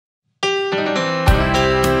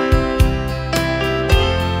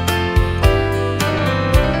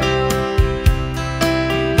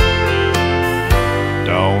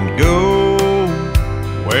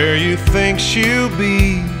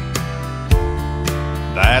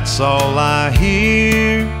that's all I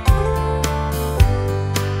hear.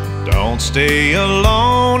 Don't stay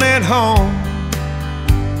alone at home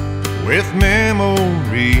with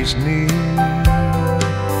memories near.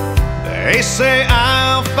 They say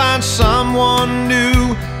I'll find someone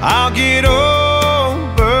new, I'll get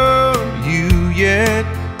over you yet.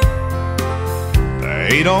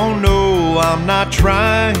 They don't know I'm not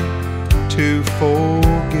trying to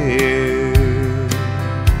forget.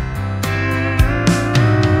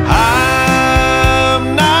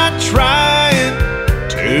 I'm not trying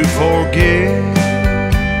to forget.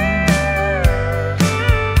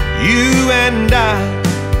 You and I,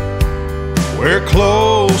 we're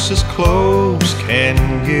close as close can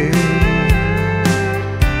get.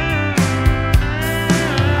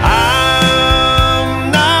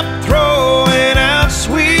 I'm not throwing out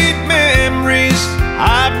sweet memories,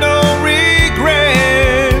 I've no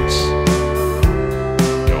regrets.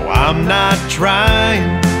 No, I'm not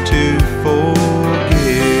trying to forget.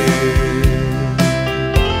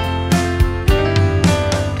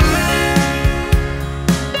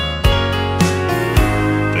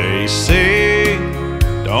 They say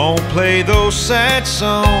don't play those sad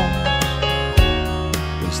songs,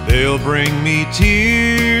 'cause they'll bring me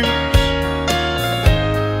tears.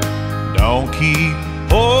 Don't keep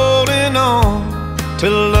holding on to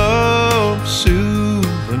love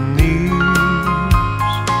souvenirs.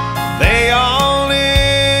 They all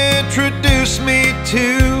introduce me to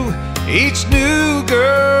each new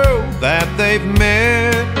girl that they've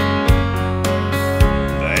met.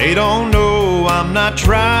 They don't know I'm not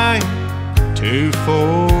trying to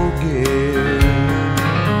forget.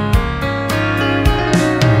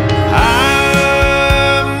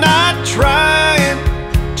 I'm not trying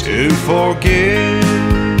to forget.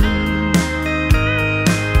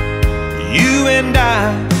 You and I,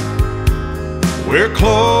 we're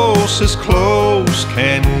close as close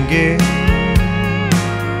can get.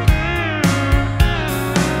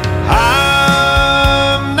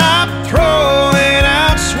 I'm not throwing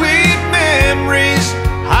out sweet memories,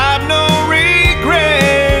 I've no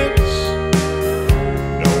regrets.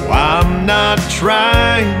 No, I'm not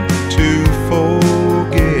trying